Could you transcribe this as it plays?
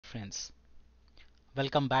friends,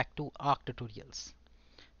 welcome back to Arc Tutorials.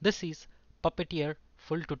 This is Puppeteer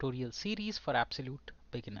full tutorial series for absolute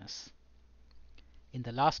beginners. In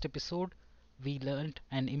the last episode, we learned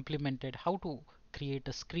and implemented how to create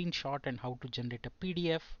a screenshot and how to generate a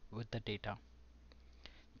PDF with the data.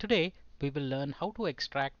 Today, we will learn how to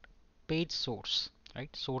extract page source,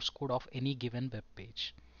 right? Source code of any given web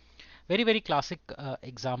page. Very classic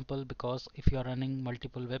example, because if you are running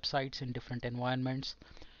multiple websites in different environments,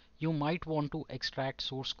 you might want to extract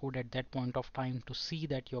source code at that point of time to see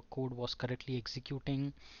that your code was correctly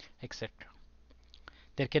executing, etc.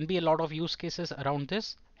 There can be a lot of use cases around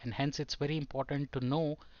this, and hence it's very important to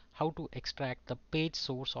know how to extract the page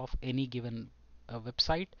source of any given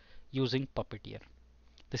website using Puppeteer.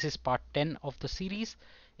 This is part 10 of the series.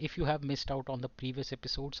 If you have missed out on the previous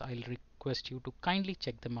episodes, I'll request you to kindly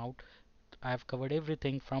check them out. I have covered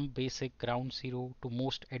everything from basic ground zero to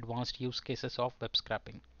most advanced use cases of web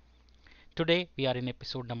scraping. Today we are in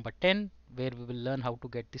episode number 10, where we will learn how to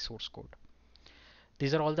get the source code.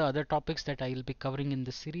 These are all the other topics that I will be covering in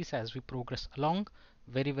this series as we progress along.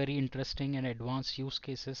 Very interesting and advanced use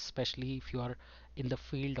cases, especially if you are in the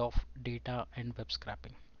field of data and web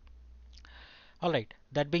scraping. Alright,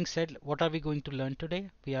 that being said, what are we going to learn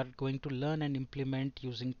today? We are going to learn and implement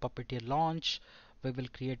using Puppeteer launch. We will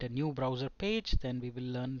create a new browser page, then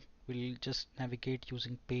we'll just navigate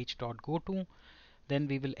using page.goto. Then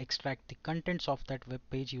we will extract the contents of that web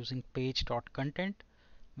page using page.content.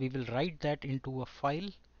 We will write that into a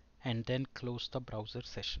file and then close the browser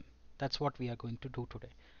session. That's what we are going to do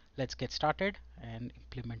today. Let's get started and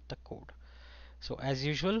implement the code. So as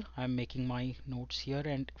usual, I'm making my notes here,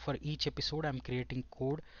 and for each episode I'm creating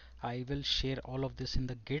code. I will share all of this in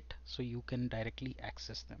the Git so you can directly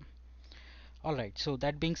access them. Alright, so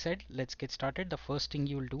that being said, let's get started. The first thing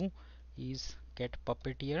you will do is get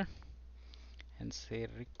Puppeteer and say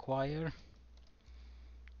require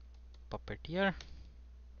Puppeteer,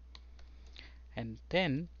 and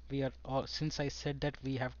then we are since I said that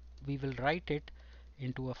we will write it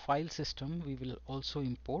into a file system, we will also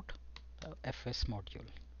import the fs module.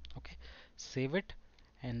 Okay, save it,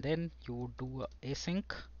 and then you do a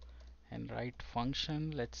async and write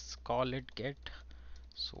function. Let's call it get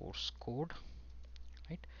source code,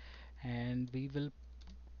 right? And we will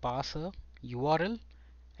pass a URL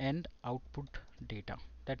and output data.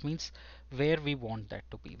 That means where we want that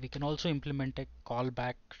to be. We can also implement a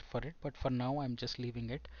callback for it, but for now I'm just leaving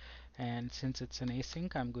it. And since it's an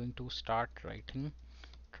async, I'm going to start writing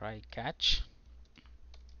try catch.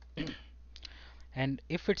 And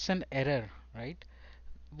if it's an error, right,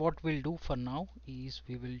 what we'll do for now is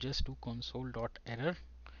we will just do console.error,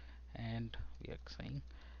 and we are saying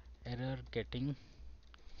error getting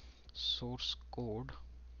source code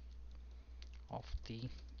of the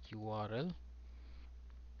URL.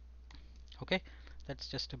 Okay, that's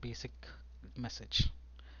just a basic message.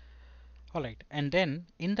 Alright, and then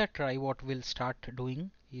in that try, what we'll start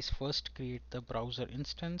doing is first create the browser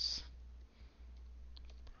instance,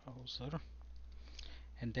 browser,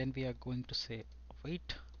 and then we are going to say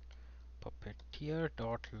await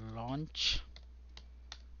puppeteer.launch,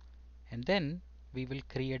 and then we will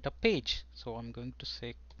create a page. So I'm going to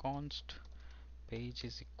say const page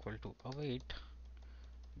is equal to await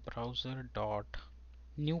browser dot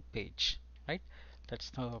new page, right? That's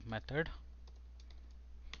the method.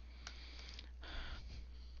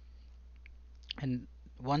 And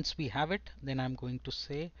once we have it, then I'm going to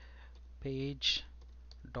say page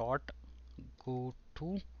dot go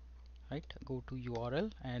to, right, go to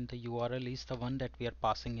URL, and the URL is the one that we are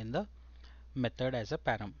passing in the method as a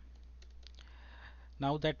param.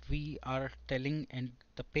 Now that we are telling and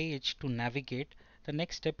the page to navigate, the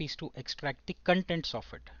next step is to extract the contents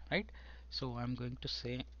of it, right? So I'm going to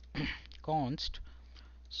say const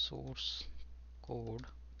source code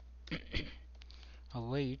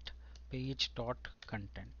await page dot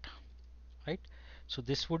content, right? So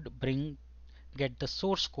this would get the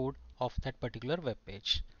source code of that particular web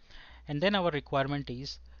page. And then our requirement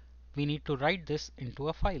is we need to write this into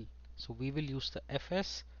a file. So we will use the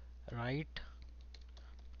fs write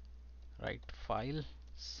file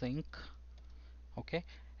sync. Okay,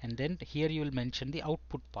 and then here you will mention the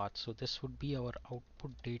output path. So this would be our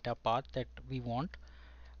output data path that we want.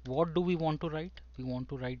 What do we want to write? We want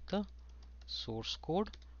to write the source code,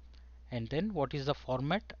 and then what is the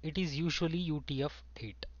format? It is usually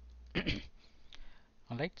UTF-8.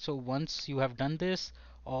 Alright, so once you have done this,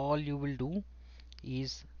 all you will do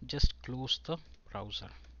is just close the browser.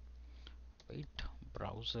 Wait,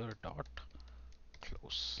 browser dot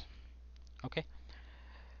close. Okay,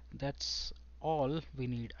 that's all we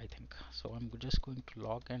need, I think. So I'm just going to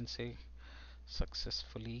log and say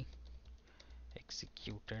successfully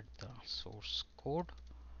executed the source code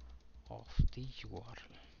of the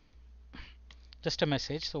URL. Just a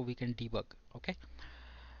message so we can debug. Okay.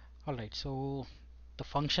 Alright, so the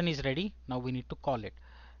function is ready. Now we need to call it.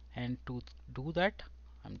 And to do that,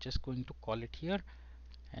 I'm just going to call it here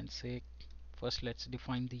and say, first let's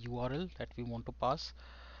define the URL that we want to pass.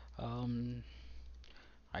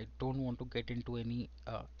 I don't want to get into any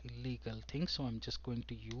illegal things, so I'm just going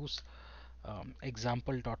to use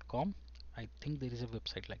example.com. I think there is a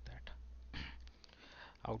website like that.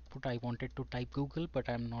 Output, I wanted to type Google, but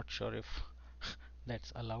I'm not sure if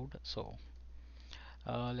that's allowed. So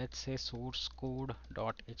let's say source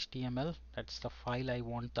code.html. That's the file I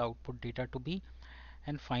want the output data to be.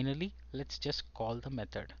 And finally, let's just call the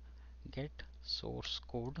method get source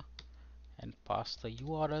code and pass the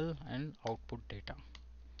URL and output data.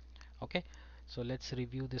 Okay, so let's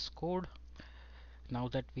review this code. Now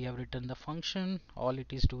that we have written the function, all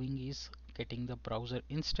it is doing is getting the browser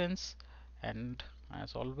instance, and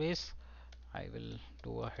as always I will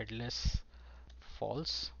do a headless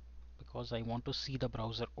false because I want to see the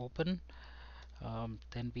browser open.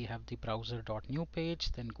 Then we have the browser.new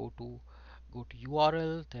page, then go to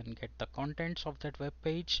URL, then get the contents of that web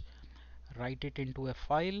page, write it into a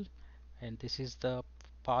file, and this is the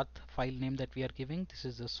path file name that we are giving. This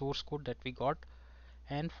is the source code that we got,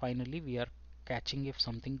 and finally we are catching if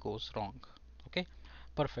something goes wrong. Okay,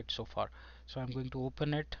 perfect so far. So I'm going to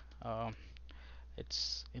open it.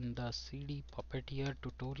 It's in the CD Puppeteer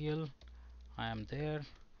tutorial. I am there,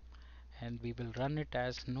 and we will run it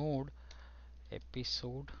as node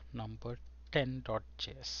episode number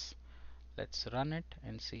 10.js. Let's run it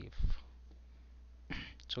and see if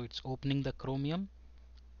so it's opening the Chromium.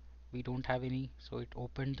 We don't have any, so it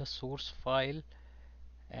opened the source file,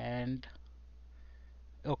 and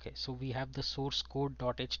okay, so we have the source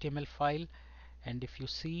code.html file, and if you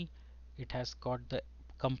see, it has got the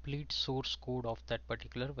complete source code of that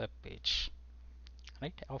particular web page,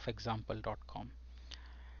 right, of example.com.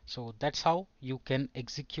 So that's how you can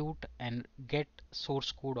execute and get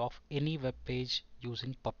source code of any web page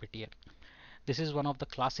using Puppeteer. This is one of the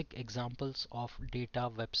classic examples of data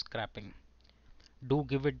web scraping. Do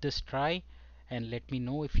give it this try and let me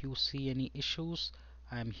know if you see any issues.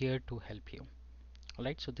 I am here to help you.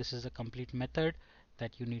 Alright, so this is a complete method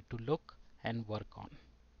that you need to look and work on.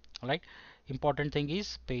 Alright, important thing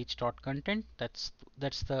is page.content. That's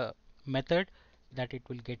the method that it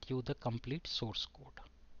will get you the complete source code.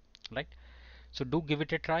 Right, so do give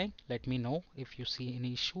it a try. Let me know if you see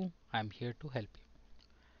any issue. I am here to help you.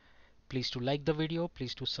 Please to like the video.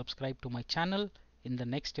 Please to subscribe to my channel. In the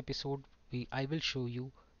next episode, I will show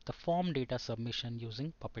you the form data submission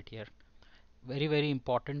using Puppeteer. Very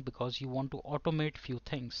important because you want to automate few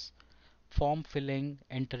things. Form filling,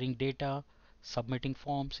 entering data, submitting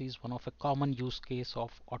forms is one of a common use case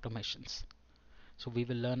of automations. So we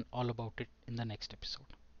will learn all about it in the next episode.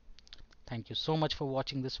 Thank you so much for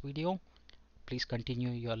watching this video. Please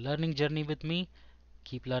continue your learning journey with me.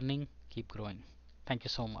 Keep learning, keep growing. Thank you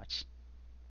so much.